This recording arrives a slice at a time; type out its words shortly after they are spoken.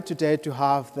Today to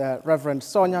have the Reverend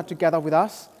Sonya together with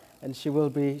us, and she will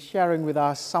be sharing with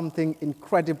us something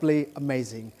incredibly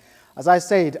amazing. As I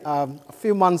said a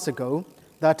few months ago,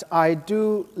 that I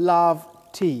do love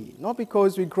tea, not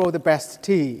because we grow the best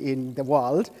tea in the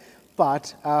world,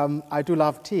 but I do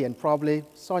love tea, and probably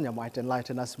Sonya might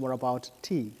enlighten us more about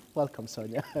tea. Welcome,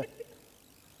 Sonya.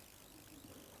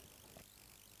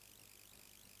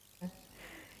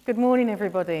 Good morning,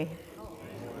 everybody.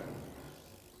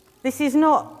 This is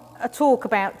not a talk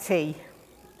about tea,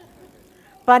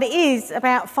 but it is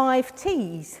about 5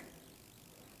 T's.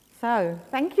 So,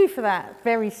 thank you for that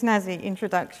very snazzy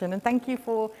introduction, and thank you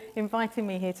for inviting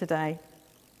me here today.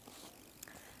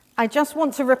 I just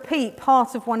want to repeat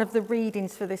part of one of the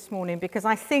readings for this morning, because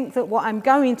I think that what I'm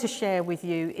going to share with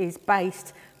you is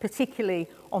based particularly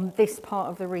on this part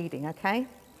of the reading, okay?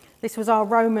 This was our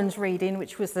Romans reading,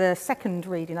 which was the second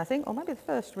reading, I think, or maybe the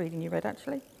first reading you read,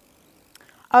 actually.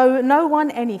 Owe no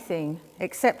one anything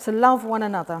except to love one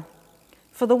another,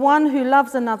 for the one who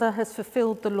loves another has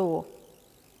fulfilled the law.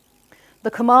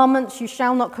 The commandments, you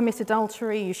shall not commit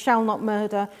adultery, you shall not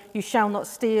murder, you shall not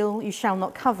steal, you shall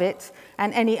not covet,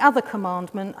 and any other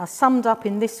commandment are summed up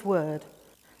in this word: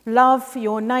 love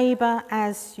your neighbour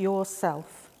as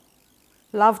yourself.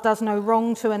 Love does no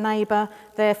wrong to a neighbour,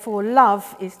 therefore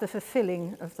love is the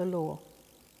fulfilling of the law.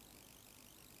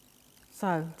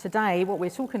 So today what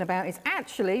we're talking about is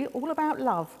actually all about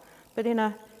love, but in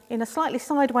a slightly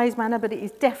sideways manner, but it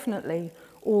is definitely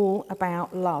all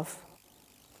about love.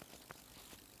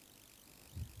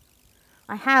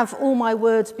 I have all my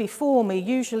words before me.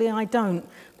 Usually I don't,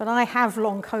 but I have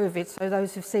long COVID, so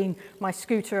those who've seen my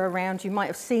scooter around, you might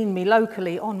have seen me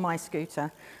locally on my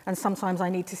scooter, and sometimes I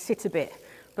need to sit a bit.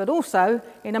 But also,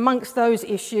 in amongst those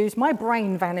issues, my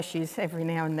brain vanishes every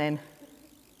now and then.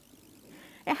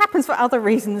 It happens for other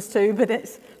reasons too, but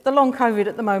it's the long COVID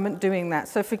at the moment doing that,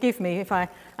 so forgive me if I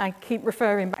keep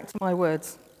referring back to my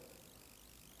words.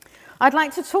 I'd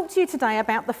like to talk to you today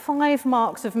about the 5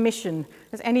 marks of mission.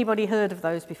 Has anybody heard of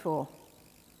those before?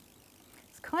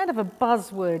 It's kind of a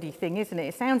buzzwordy thing, isn't it?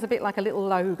 It sounds a bit like a little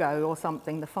logo or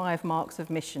something, the 5 marks of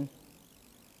mission.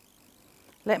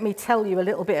 Let me tell you a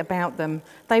little bit about them.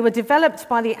 They were developed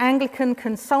by the Anglican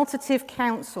Consultative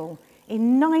Council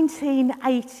in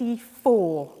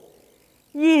 1984,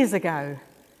 years ago.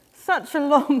 Such a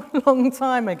long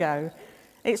time ago.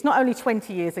 It's not only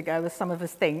 20 years ago, as some of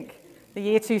us think. The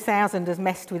year 2000 has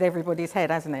messed with everybody's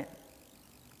head, hasn't it?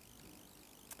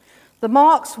 The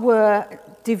marks were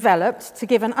developed to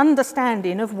give an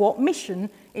understanding of what mission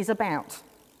is about.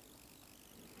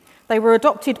 They were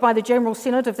adopted by the General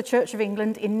Synod of the Church of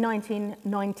England in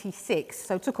 1996,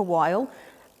 so it took a while.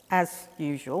 As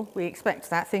usual, we expect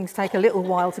that. Things take a little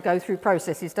while to go through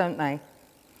processes, don't they?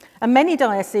 And many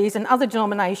dioceses and other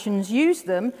denominations use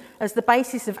them as the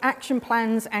basis of action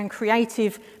plans and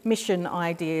creative mission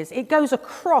ideas. It goes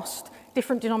across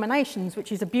different denominations,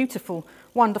 which is a beautiful,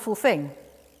 wonderful thing.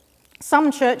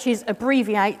 Some churches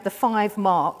abbreviate the 5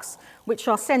 marks, which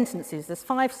are sentences. There's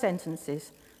 5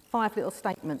 sentences, 5 little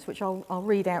statements, which I'll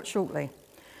read out shortly.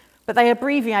 But they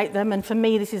abbreviate them, and for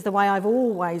me, this is the way I've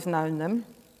always known them,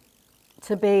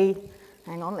 to be,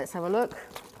 hang on, let's have a look.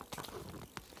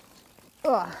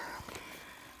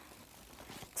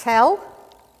 Tell,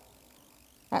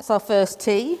 that's our first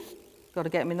T. Got to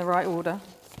get them in the right order.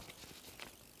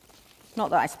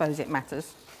 Not that I suppose it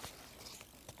matters.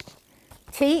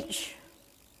 Teach,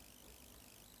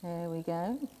 there we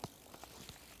go.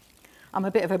 I'm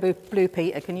a bit of a Blue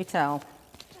Peter, can you tell?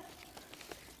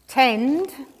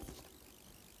 Tend,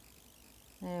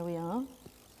 there we are.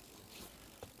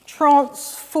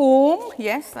 Transform,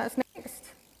 yes, that's next.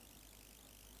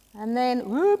 And then,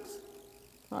 whoops,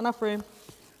 not enough room.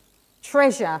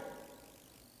 Treasure.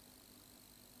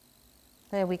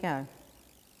 There we go.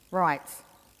 Right.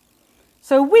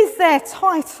 So with their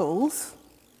titles,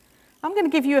 I'm going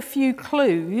to give you a few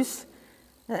clues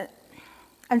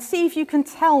and see if you can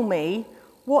tell me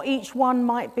what each one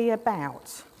might be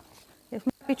about. It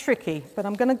might be tricky, but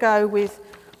I'm going to go with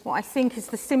what I think is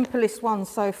the simplest one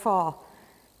so far.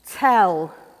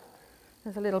 Tell.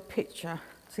 There's a little picture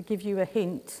to give you a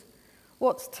hint.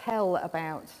 What's tell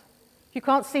about? If you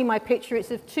can't see my picture,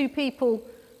 it's of 2 people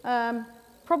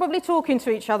probably talking to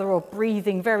each other or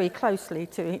breathing very closely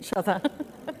to each other.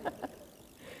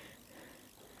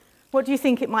 What do you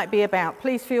think it might be about?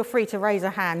 Please feel free to raise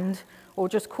a hand or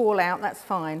just call out, that's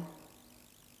fine.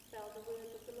 Tell the word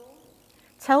of the Lord.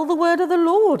 Tell the word of the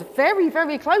Lord. Very,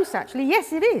 very close, actually.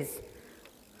 Yes, it is.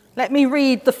 Let me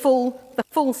read the full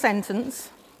sentence.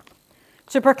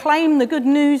 To proclaim the good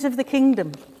news of the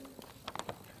kingdom.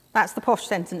 That's the posh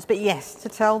sentence, but yes, to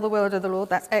tell the word of the Lord,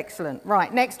 that's excellent.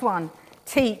 Right, next one,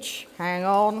 teach. Hang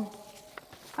on.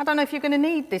 I don't know if you're going to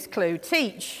need this clue.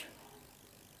 Teach.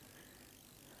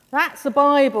 That's the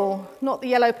Bible, not the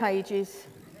yellow pages.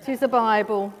 It is the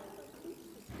Bible.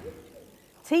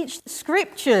 Teach the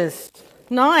scriptures.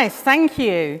 Nice, thank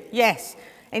you. Yes.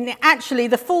 And actually,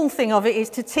 the full thing of it is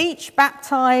to teach,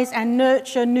 baptize, and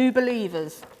nurture new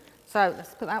believers. So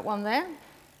let's put that one there.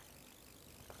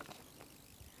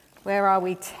 Where are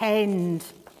we? Tend.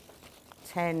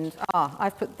 Tend. Ah,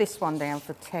 I've put this one down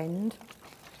for tend.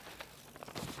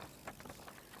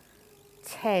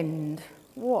 Tend.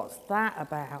 What's that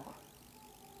about?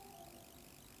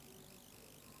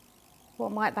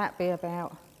 What might that be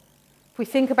about? If we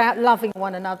think about loving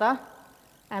one another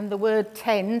and the word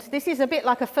tend, this is a bit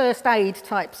like a first aid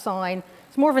type sign.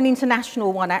 It's more of an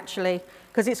international one actually,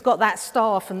 because it's got that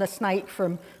staff and the snake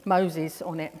from Moses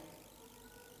on it.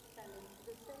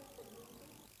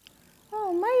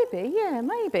 Oh, maybe, yeah,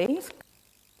 maybe. It's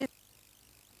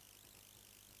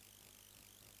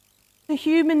a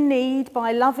human need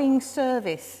by loving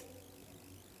service.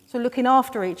 So looking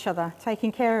after each other,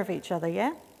 taking care of each other,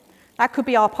 yeah? That could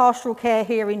be our pastoral care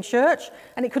here in church,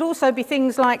 and it could also be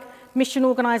things like mission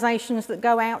organisations that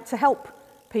go out to help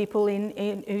people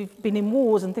who've been in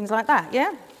wars and things like that,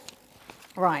 yeah?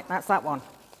 Right, that's that one.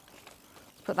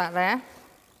 Put that there.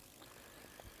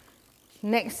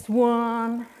 Next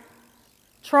one.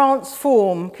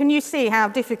 Transform. Can you see how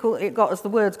difficult it got as the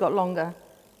words got longer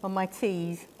on my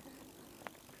T's?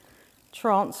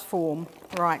 Transform.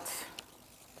 Right.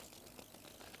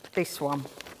 This one.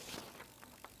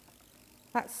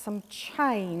 That's some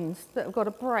chains that have got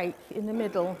a break in the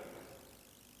middle.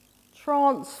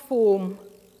 Transform.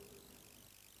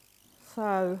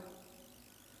 So,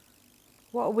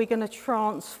 what are we going to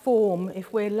transform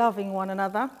if we're loving one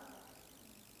another?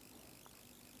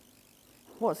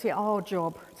 What's it our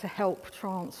job to help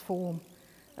transform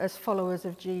as followers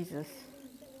of Jesus?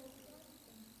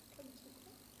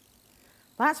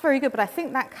 That's very good, but I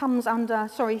think that comes under,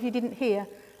 sorry if you didn't hear,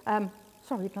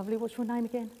 sorry lovely, what's your name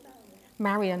again?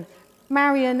 Marion.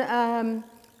 Marion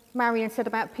said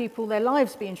about people, their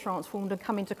lives being transformed and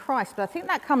coming to Christ, but I think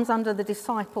that comes under the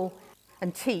disciple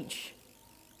and teach.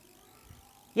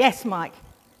 Yes, Mike.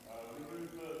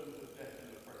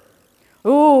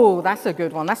 Oh, that's a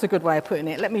good one. That's a good way of putting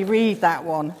it. Let me read that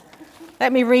one.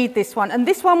 Let me read this one. And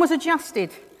this one was adjusted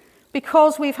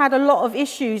because we've had a lot of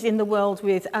issues in the world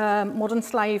with modern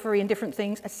slavery and different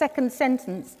things. A second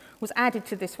sentence was added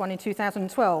to this one in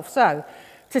 2012. So,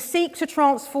 to seek to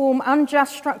transform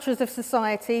unjust structures of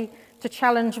society, to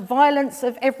challenge violence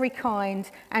of every kind,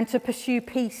 and to pursue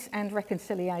peace and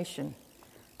reconciliation.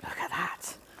 Look at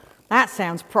that. That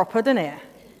sounds proper, doesn't it?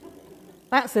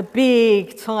 That's a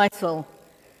big title.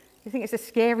 You think it's a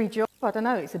scary job? I don't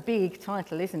know, it's a big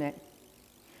title, isn't it?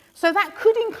 So that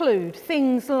could include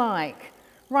things like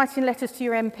writing letters to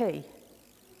your MP.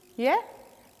 Yeah?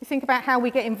 You think about how we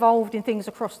get involved in things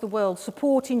across the world,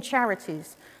 supporting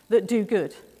charities that do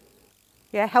good.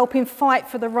 Yeah? Helping fight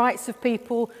for the rights of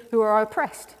people who are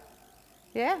oppressed.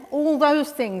 Yeah? All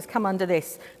those things come under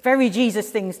this. Very Jesus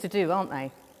things to do, aren't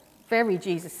they? Very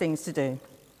Jesus things to do.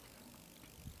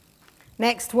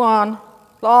 Next one,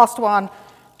 last one,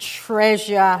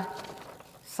 treasure.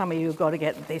 Some of you have got to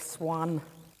get this one.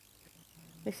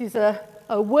 This is a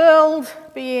world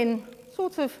being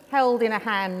sort of held in a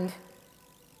hand.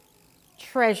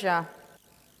 Treasure.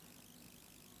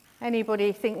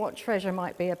 Anybody think what treasure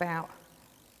might be about?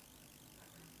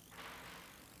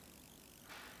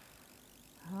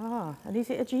 Ah, and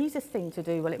is it a Jesus thing to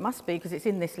do? Well, it must be because it's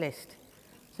in this list.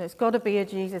 So it's got to be a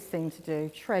Jesus thing to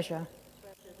do. Treasure.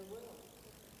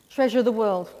 Treasure the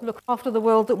world. Look after the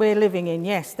world that we're living in.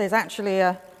 Yes, there's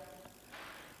actually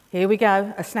here we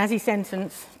go, a snazzy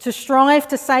sentence. To strive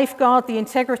to safeguard the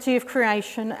integrity of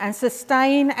creation and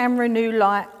sustain and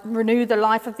renew the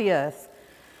life of the earth.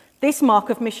 This mark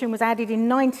of mission was added in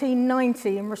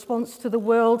 1990 in response to the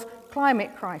world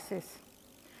climate crisis.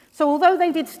 So although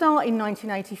they did start in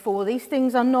 1984, these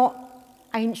things are not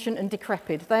ancient and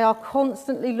decrepit. They are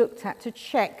constantly looked at to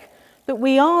check that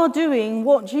we are doing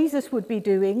what Jesus would be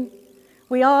doing.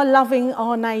 We are loving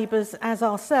our neighbours as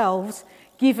ourselves,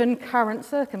 given current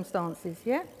circumstances,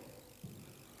 yeah?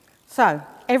 So,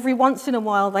 every once in a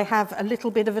while they have a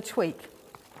little bit of a tweak,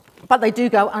 but they do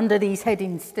go under these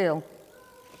headings still.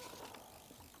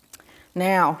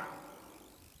 Now,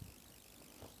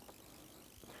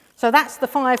 so that's the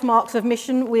 5 marks of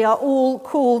mission we are all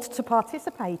called to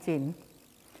participate in.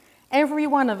 Every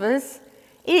one of us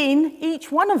in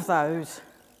each one of those.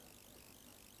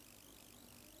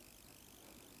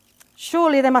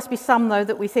 Surely there must be some, though,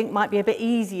 that we think might be a bit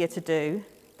easier to do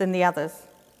than the others.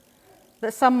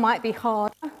 That some might be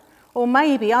harder. Or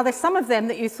maybe are there some of them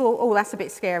that you thought, oh, that's a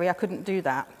bit scary, I couldn't do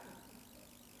that.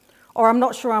 Or I'm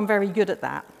not sure I'm very good at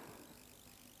that.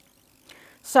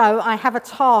 So I have a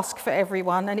task for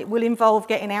everyone, and it will involve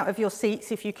getting out of your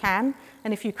seats if you can.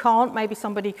 And if you can't, maybe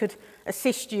somebody could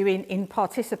assist you in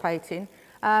participating.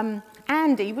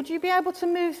 Andy, would you be able to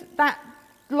move that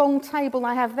long table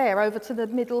I have there over to the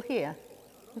middle here?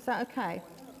 Is that okay?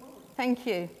 Thank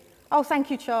you. Oh, thank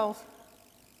you, Charles.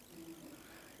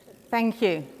 Thank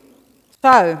you.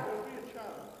 So.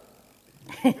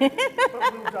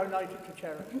 Donate it to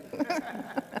charity.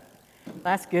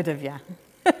 That's good of you.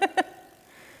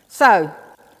 So,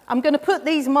 I'm going to put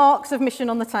these marks of mission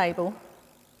on the table.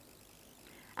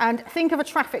 And think of a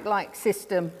traffic light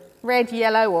system. Red,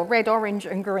 yellow, or red, orange,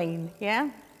 and green.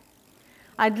 Yeah?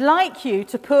 I'd like you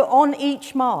to put on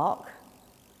each mark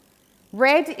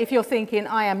red if you're thinking,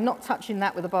 I am not touching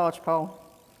that with a barge pole.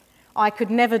 I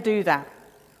could never do that.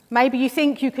 Maybe you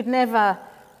think you could never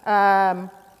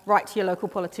write to your local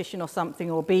politician or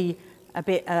something, or be a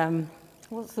bit,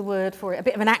 what's the word for it, a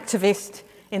bit of an activist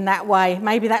in that way.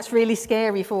 Maybe that's really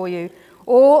scary for you.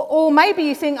 Or maybe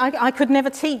you think, I could never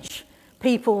teach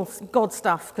people God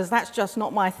stuff because that's just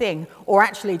not my thing. Or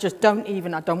actually just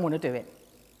I don't want to do it.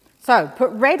 So put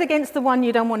red against the one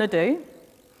you don't want to do,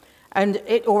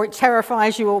 or it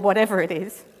terrifies you, or whatever it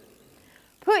is.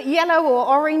 Put yellow or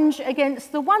orange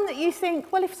against the one that you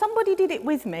think, well, if somebody did it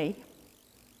with me,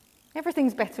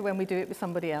 everything's better when we do it with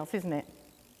somebody else, isn't it?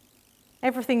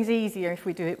 Everything's easier if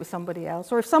we do it with somebody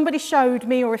else. Or if somebody showed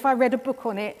me, or if I read a book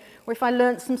on it, or if I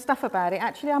learnt some stuff about it,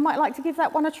 actually I might like to give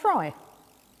that one a try.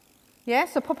 Yeah,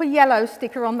 so pop a yellow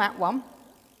sticker on that one.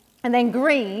 And then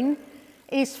green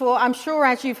is for, I'm sure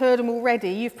as you've heard them already,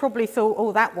 you've probably thought,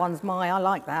 oh, that one's I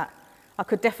like that. I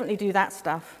could definitely do that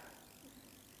stuff.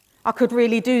 I could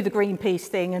really do the Greenpeace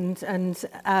thing and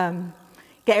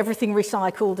get everything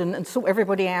recycled and sort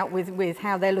everybody out with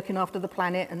how they're looking after the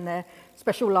planet and their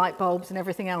special light bulbs and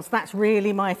everything else. That's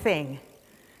really my thing.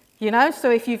 You know,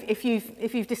 so if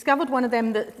you've discovered one of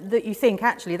them that you think,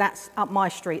 actually, that's up my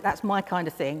street, that's my kind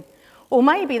of thing. Or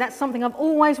maybe that's something I've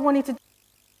always wanted to do,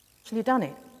 actually done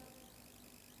it.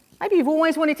 Maybe you've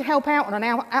always wanted to help out on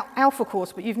an alpha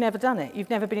course, but you've never done it.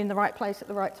 You've never been in the right place at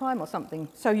the right time or something.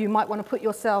 So you might want to put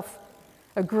yourself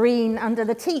a green under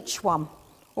the teach one,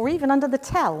 or even under the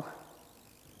tell.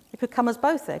 It could come as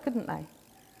both there, couldn't they?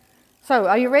 So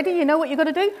are you ready? You know what you've got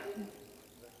to do?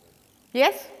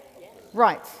 Yes? Yes.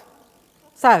 Right.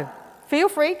 So feel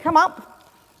free, come up.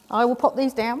 I will pop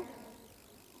these down.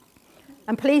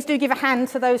 And please do give a hand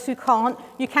to those who can't.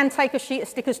 You can take a sheet of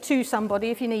stickers to somebody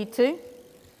if you need to.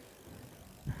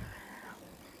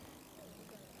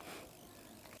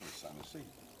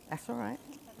 That's all right.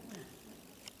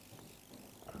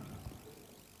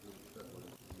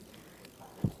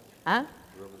 Huh?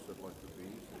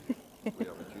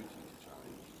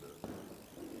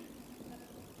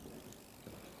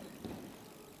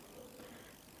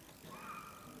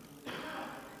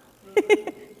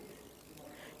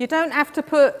 You don't have to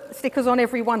put stickers on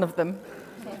every one of them.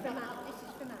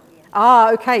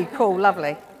 Ah, okay, cool,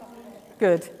 lovely.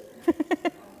 Good.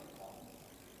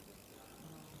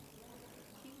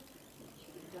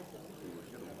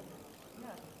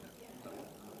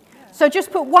 So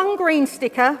just put one green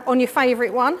sticker on your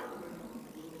favourite one,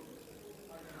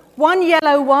 one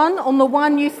yellow one on the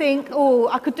one you think, oh,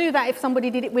 I could do that if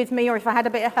somebody did it with me or if I had a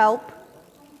bit of help,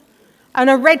 and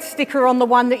a red sticker on the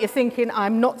one that you're thinking,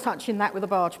 I'm not touching that with a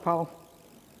barge pole.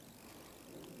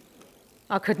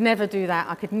 I could never do that.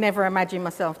 I could never imagine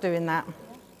myself doing that.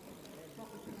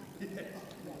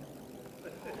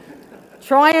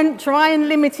 Try and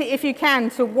limit it if you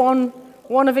can to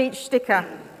one of each sticker.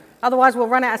 Otherwise, we'll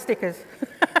run out of stickers.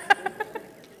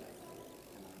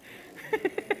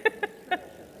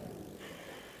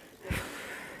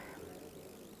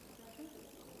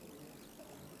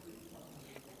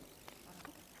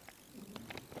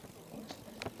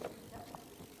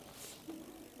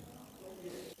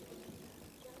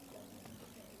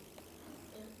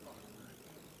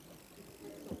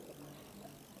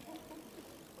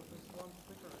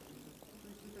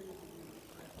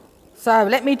 So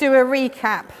let me do a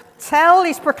recap. Tell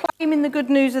is proclaiming the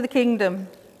good news of the kingdom.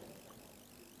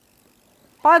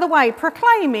 By the way,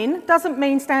 proclaiming doesn't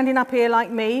mean standing up here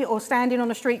like me or standing on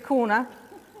a street corner.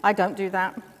 I don't do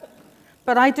that.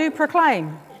 But I do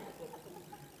proclaim.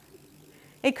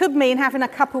 It could mean having a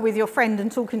cuppa with your friend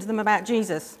and talking to them about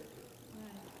Jesus.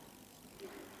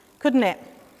 Couldn't it?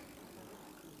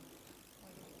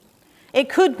 It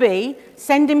could be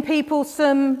sending people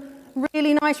some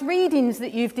really nice readings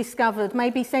that you've discovered,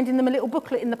 maybe sending them a little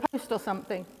booklet in the post or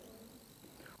something.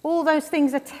 All those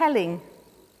things are telling.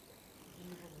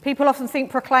 People often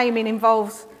think proclaiming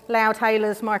involves loud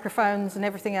hailers, microphones and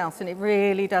everything else, and it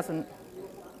really doesn't.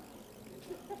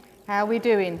 How are we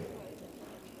doing?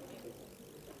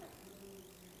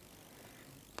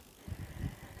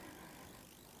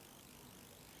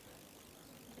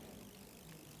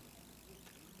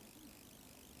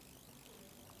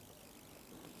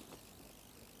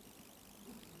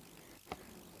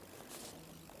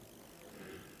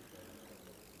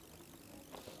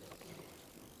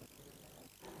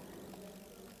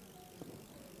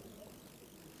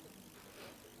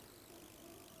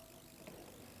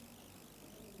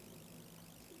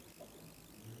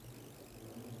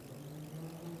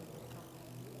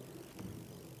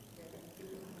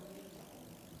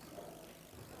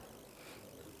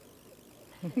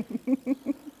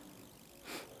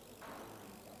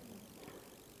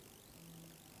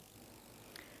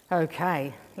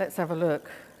 Okay, let's have a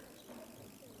look.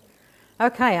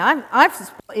 Okay, I've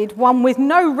spotted one with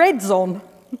no reds on.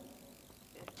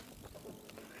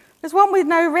 There's one with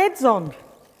no reds on.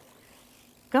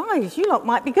 Guys, you lot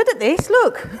might be good at this,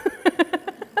 look.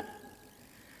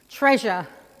 Treasure.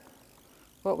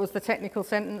 What was the technical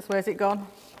sentence? Where's it gone?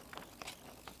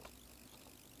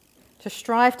 To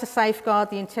strive to safeguard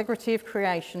the integrity of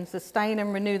creation, sustain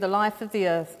and renew the life of the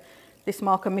earth. This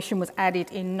marker mission was added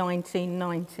in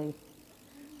 1990.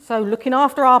 So looking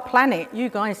after our planet, you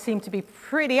guys seem to be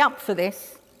pretty up for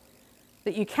this,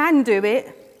 that you can do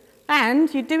it,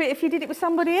 and you'd do it if you did it with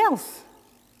somebody else.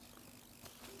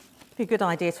 It'd be a good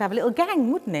idea to have a little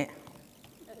gang, wouldn't it?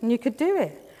 And you could do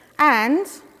it. And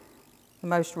the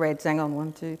most reds, hang on,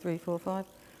 1, 2, 3, 4, 5.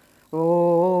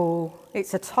 Oh,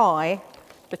 it's a tie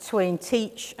between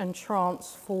teach and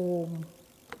transform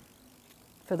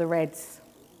for the reds.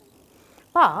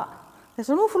 But there's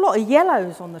an awful lot of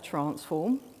yellows on the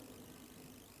transform.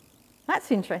 That's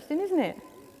interesting, isn't it?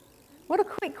 What a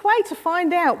quick way to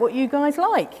find out what you guys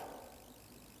like.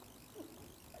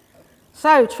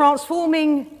 So,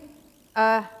 transforming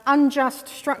unjust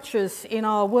structures in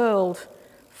our world,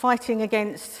 fighting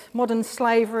against modern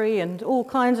slavery and all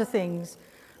kinds of things,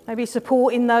 maybe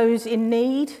supporting those in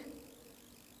need.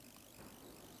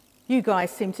 You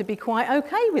guys seem to be quite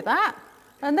okay with that.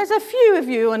 And there's a few of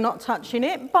you who are not touching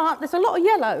it, but there's a lot of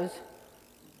yellows.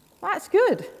 That's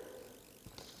good.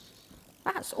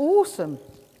 That's awesome.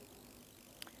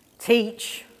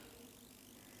 Teach.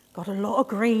 Got a lot of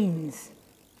greens.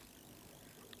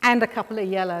 And a couple of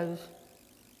yellows.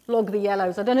 Log the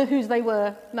yellows. I don't know whose they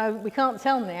were. No, we can't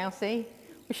tell now, see?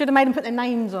 We should have made them put their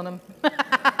names on them.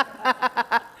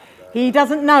 He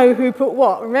doesn't know who put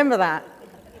what. Remember that?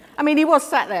 I mean, he was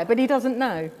sat there, but he doesn't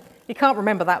know. He can't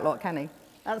remember that lot, can he?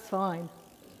 That's fine.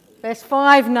 There's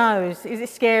 5 no's. Is it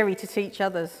scary to teach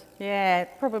others? Yeah, it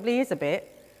probably is a bit.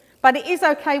 But it is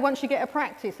okay once you get a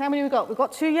practice. How many have we got? We've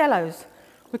got 2 yellows.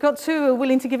 We've got 2 who are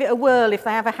willing to give it a whirl if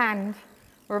they have a hand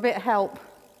or a bit of help.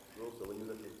 And also, when you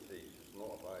look at teach, it's not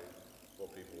about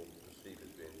what people perceive as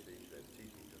being teaching. Teaching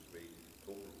just be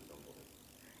talking to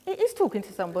somebody. It is talking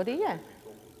to somebody, yeah.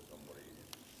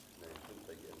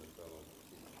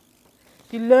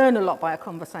 You learn a lot by a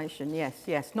conversation, yes,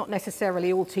 yes. Not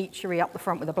necessarily all teachery up the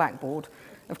front with a blackboard,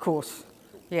 of course.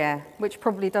 Yeah, which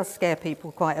probably does scare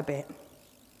people quite a bit.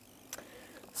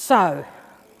 So,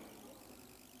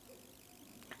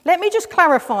 let me just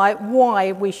clarify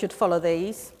why we should follow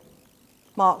these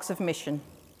marks of mission,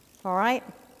 all right?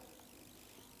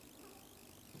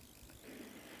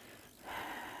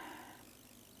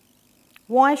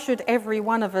 Why should every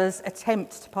one of us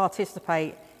attempt to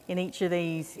participate in each of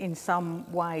these in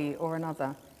some way or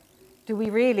another? Do we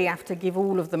really have to give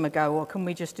all of them a go, or can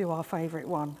we just do our favourite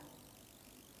one?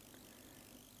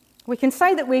 We can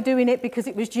say that we're doing it because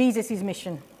it was Jesus'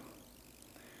 mission.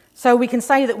 So we can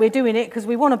say that we're doing it because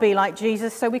we want to be like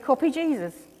Jesus, so we copy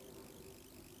Jesus.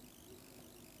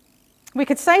 We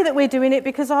could say that we're doing it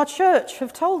because our church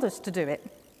have told us to do it.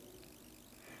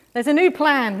 There's a new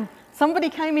plan. Somebody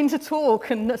came in to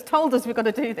talk and has told us we've got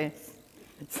to do this.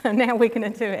 So now we're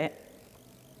going to do it.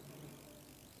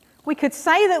 We could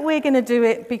say that we're going to do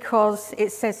it because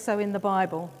it says so in the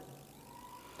Bible.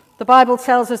 The Bible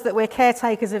tells us that we're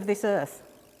caretakers of this earth,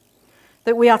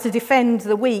 that we are to defend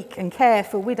the weak and care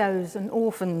for widows and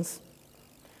orphans,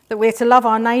 that we're to love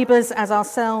our neighbours as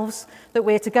ourselves, that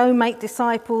we're to go make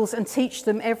disciples and teach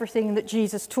them everything that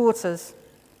Jesus taught us.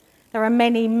 There are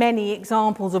many, many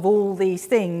examples of all these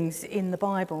things in the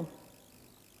Bible.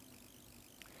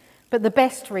 But the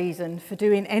best reason for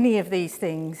doing any of these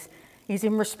things is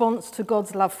in response to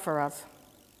God's love for us.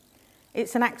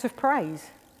 It's an act of praise.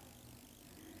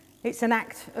 It's an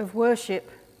act of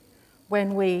worship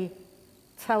when we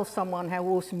tell someone how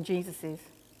awesome Jesus is,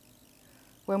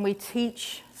 when we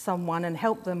teach someone and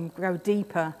help them grow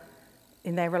deeper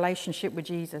in their relationship with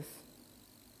Jesus,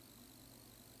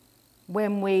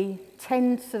 when we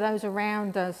tend to those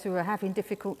around us who are having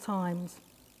difficult times,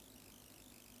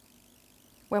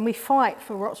 when we fight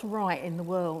for what's right in the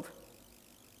world,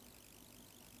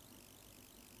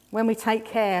 when we take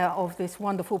care of this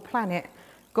wonderful planet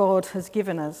God has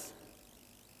given us.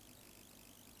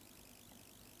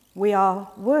 We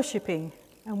are worshipping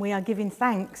and we are giving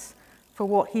thanks for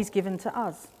what he's given to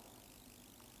us.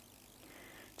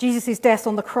 Jesus' death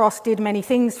on the cross did many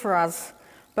things for us,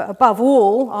 but above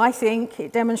all, I think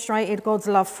it demonstrated God's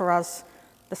love for us,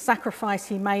 the sacrifice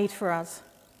he made for us.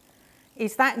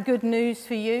 Is that good news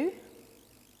for you?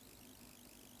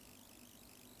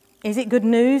 Is it good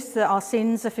news that our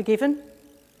sins are forgiven?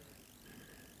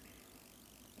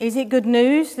 Is it good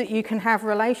news that you can have a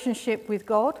relationship with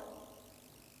God?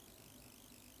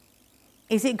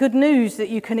 Is it good news that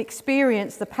you can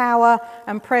experience the power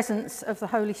and presence of the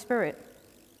Holy Spirit?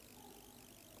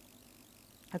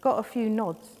 I got a few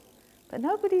nods, but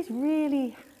nobody's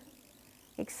really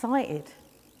excited.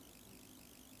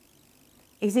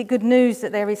 Is it good news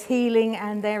that there is healing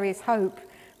and there is hope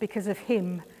because of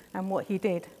him and what he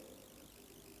did?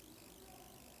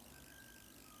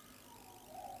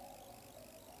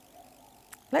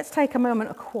 Let's take a moment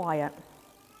of quiet.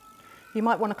 You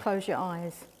might want to close your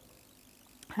eyes,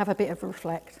 have a bit of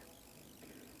reflect.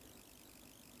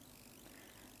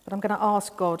 But I'm going to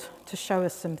ask God to show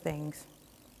us some things.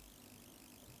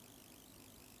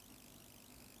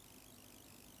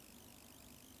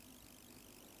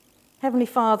 Heavenly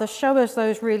Father, show us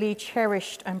those really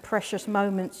cherished and precious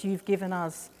moments you've given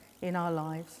us in our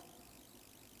lives.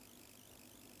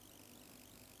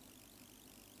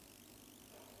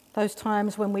 Those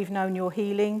times when we've known your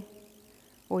healing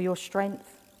or your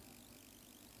strength,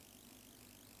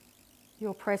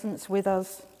 your presence with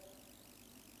us,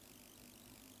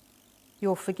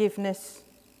 your forgiveness.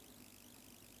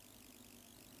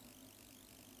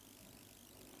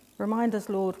 Remind us,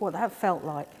 Lord, what that felt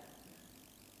like.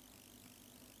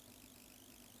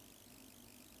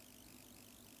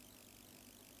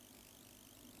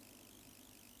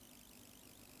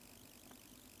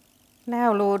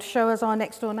 Now, Lord, show us our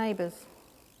next door neighbours,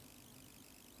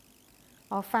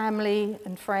 our family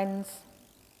and friends,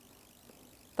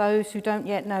 those who don't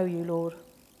yet know you, Lord.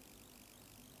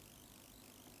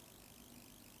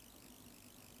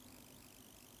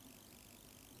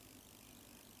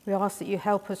 We ask that you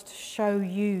help us to show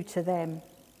you to them.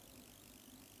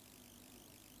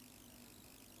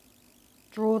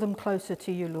 Draw them closer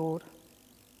to you, Lord.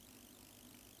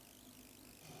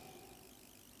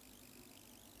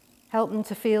 Help them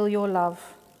to feel your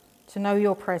love, to know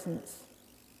your presence.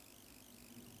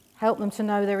 Help them to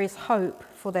know there is hope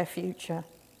for their future.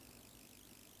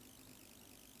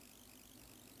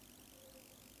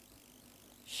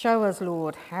 Show us,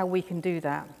 Lord, how we can do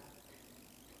that,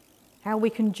 how we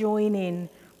can join in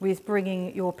with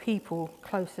bringing your people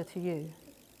closer to you.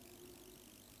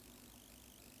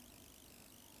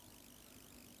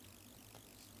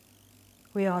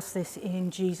 We ask this in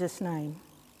Jesus' name.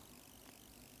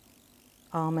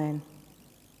 Amen.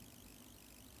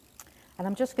 And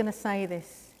I'm just going to say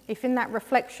this. If in that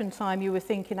reflection time you were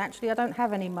thinking, actually, I don't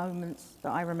have any moments that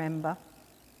I remember,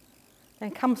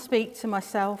 then come speak to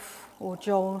myself or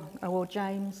John or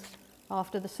James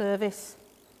after the service,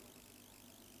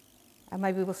 and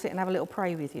maybe we'll sit and have a little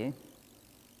pray with you.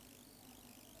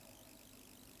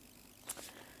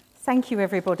 Thank you,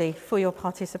 everybody, for your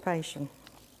participation.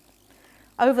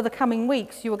 Over the coming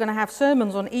weeks, you are going to have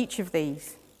sermons on each of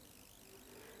these.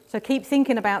 So keep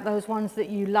thinking about those ones that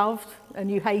you loved and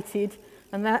you hated,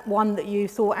 and that one that you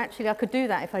thought, actually, I could do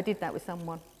that if I did that with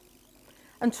someone.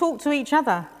 And talk to each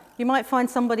other. You might find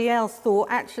somebody else thought,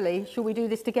 actually, should we do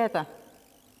this together?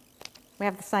 We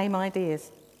have the same ideas.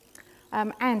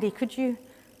 Andy, could you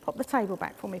pop the table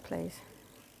back for me, please?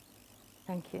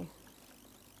 Thank you.